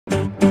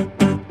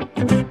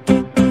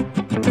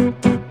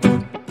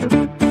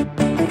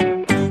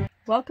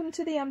Welcome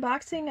to the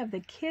unboxing of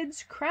the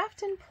Kids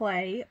Craft and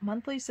Play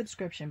monthly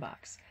subscription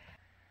box.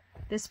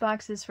 This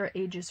box is for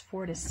ages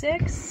 4 to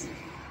 6,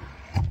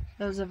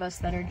 those of us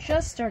that are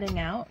just starting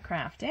out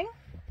crafting.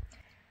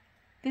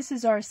 This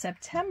is our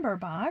September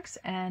box,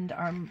 and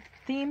our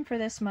theme for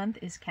this month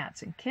is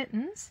cats and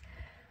kittens.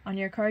 On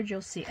your card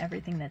you'll see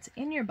everything that's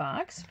in your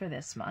box for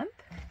this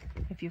month.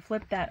 If you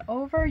flip that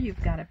over,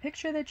 you've got a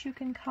picture that you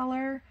can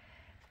color.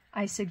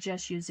 I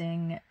suggest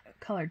using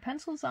colored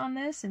pencils on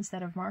this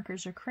instead of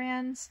markers or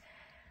crayons.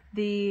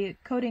 The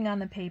coating on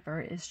the paper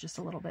is just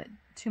a little bit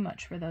too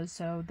much for those,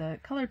 so the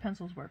colored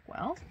pencils work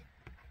well.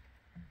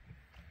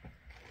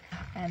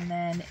 And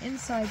then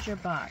inside your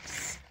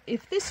box,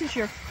 if this is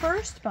your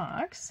first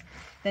box,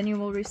 then you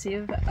will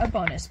receive a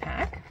bonus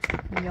pack.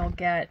 You'll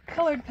get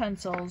colored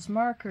pencils,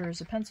 markers,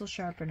 a pencil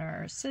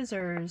sharpener,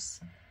 scissors.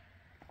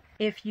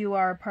 If you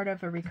are part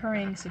of a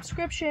recurring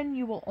subscription,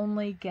 you will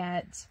only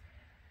get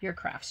your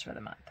crafts for the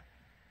month.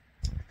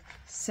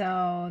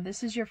 So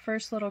this is your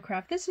first little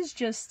craft. This is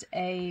just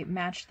a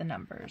match the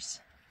numbers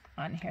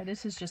on here.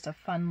 This is just a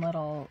fun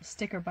little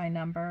sticker by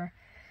number.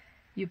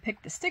 You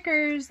pick the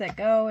stickers that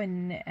go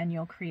and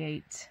you'll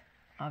create,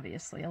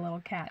 obviously, a little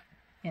cat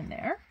in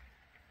there.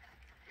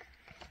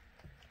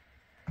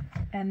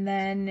 And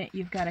then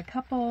you've got a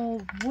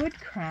couple wood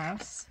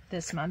crafts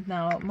this month.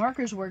 Now,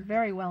 markers work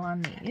very well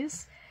on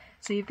these.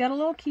 So you've got a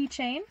little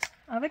keychain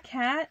of a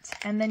cat,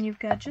 and then you've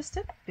got just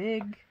a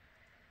big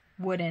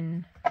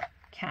wooden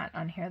cat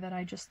on here that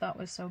I just thought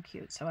was so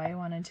cute, so I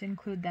wanted to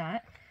include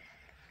that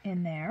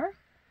in there.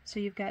 So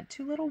you've got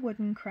two little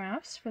wooden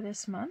crafts for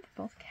this month,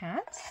 both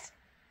cats.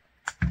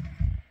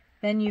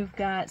 Then you've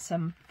got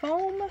some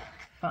foam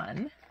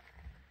fun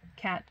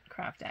cat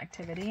craft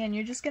activity, and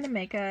you're just going to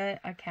make a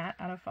cat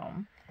out of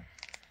foam,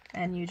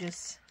 and you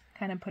just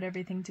kind of put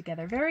everything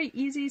together. Very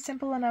easy,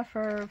 simple enough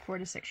for 4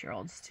 to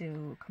 6-year-olds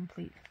to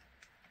complete.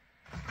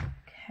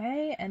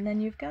 Okay, and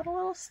then you've got a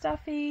little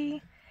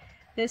stuffy.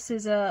 This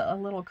is a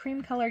little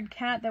cream colored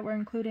cat that we're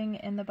including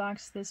in the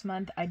box this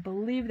month. I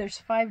believe there's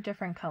 5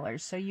 different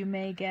colors, so you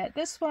may get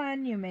this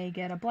one, you may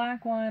get a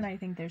black one. I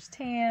think there's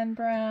tan,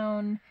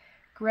 brown,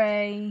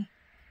 gray.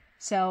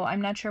 So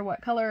I'm not sure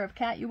what color of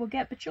cat you will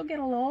get, but you'll get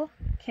a little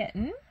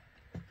kitten.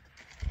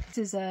 This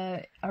is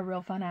a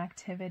real fun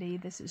activity.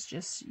 This is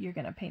just, you're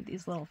going to paint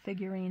these little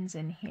figurines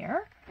in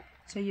here.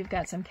 So you've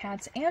got some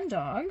cats and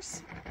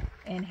dogs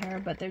in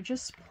here, but they're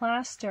just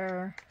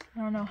plaster. I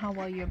don't know how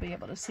well you'll be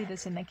able to see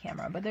this in the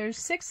camera, but there's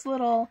 6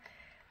 little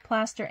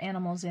plaster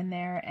animals in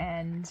there,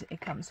 and it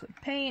comes with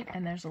paint,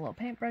 and there's a little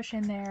paintbrush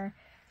in there,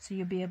 so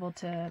you'll be able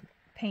to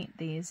paint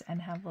these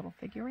and have little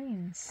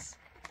figurines.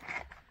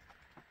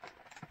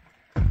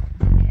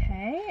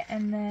 Okay,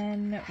 and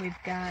then we've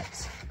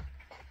got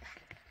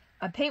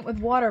a paint with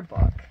water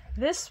book.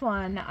 This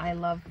one I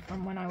love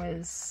from when I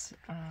was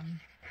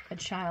a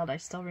child. I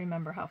still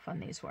remember how fun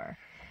these were.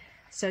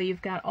 So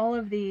you've got all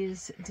of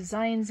these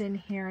designs in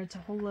here. It's a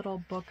whole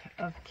little book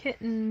of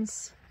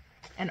kittens,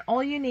 and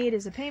all you need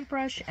is a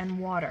paintbrush and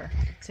water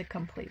to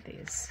complete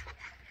these.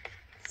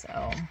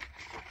 So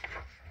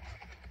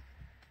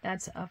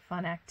that's a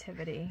fun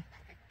activity,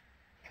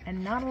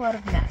 and not a lot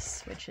of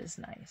mess, which is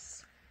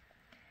nice.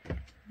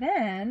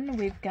 Then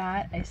we've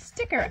got a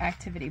sticker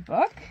activity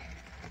book,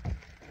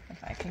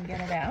 if I can get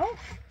it out.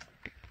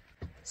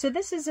 So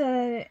this is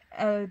a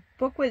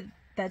book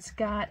that's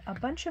got a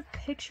bunch of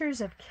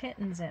pictures of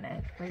kittens in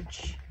it,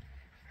 which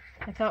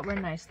I thought were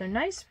nice. They're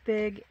nice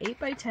big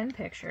 8x10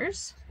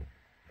 pictures.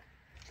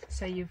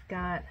 So you've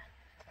got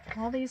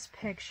all these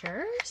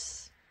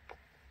pictures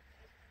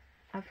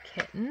of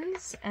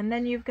kittens, and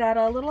then you've got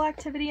a little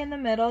activity in the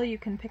middle. You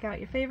can pick out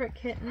your favorite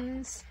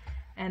kittens,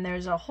 and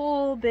there's a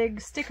whole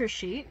big sticker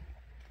sheet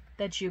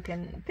that you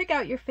can pick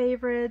out your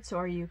favorites,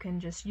 or you can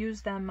just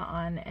use them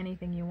on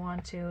anything you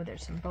want to.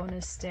 There's some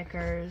bonus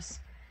stickers.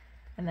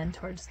 And then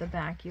towards the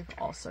back, you've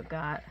also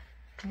got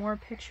more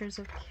pictures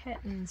of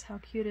kittens. How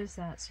cute is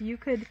that? So you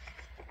could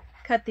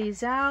cut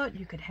these out,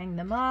 you could hang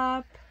them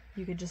up,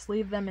 you could just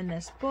leave them in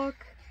this book,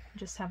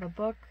 just have a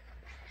book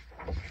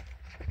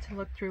to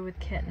look through with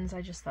kittens.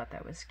 I just thought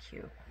that was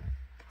cute.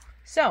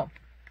 So,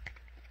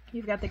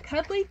 you've got the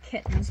Cuddly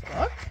Kittens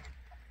book,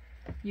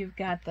 you've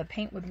got the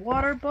Paint with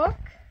Water book,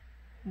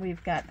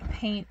 we've got the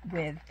Paint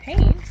with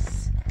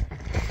Paints,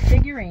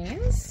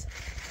 figurines,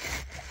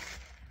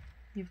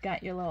 you've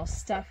got your little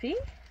stuffy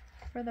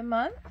for the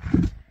month.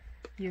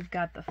 You've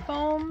got the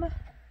foam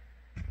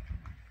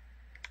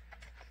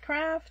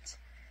craft.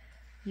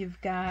 You've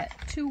got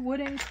 2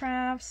 wooden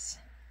crafts.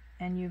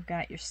 And you've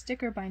got your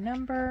sticker by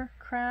number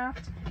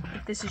craft.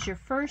 If this is your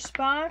first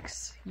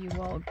box, you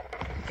will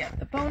get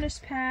the bonus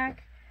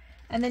pack.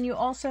 And then you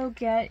also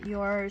get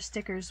your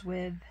stickers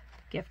with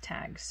gift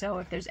tags. So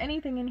if there's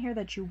anything in here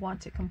that you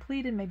want to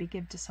complete and maybe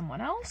give to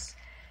someone else,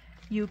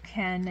 you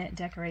can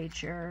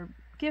decorate your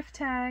gift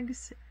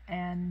tags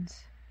and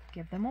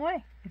give them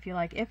away if you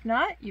like. If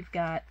not, you've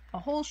got a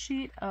whole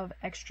sheet of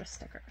extra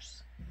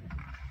stickers.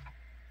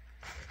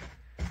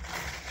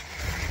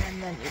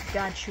 And then you've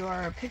got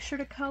your picture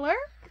to color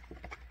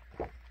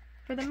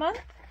for the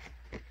month.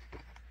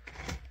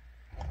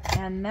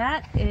 And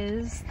that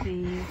is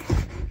the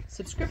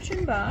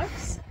subscription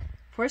box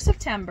for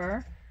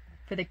September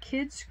for the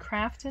kids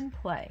Craft and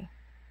Play,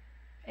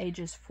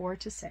 ages 4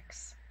 to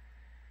 6.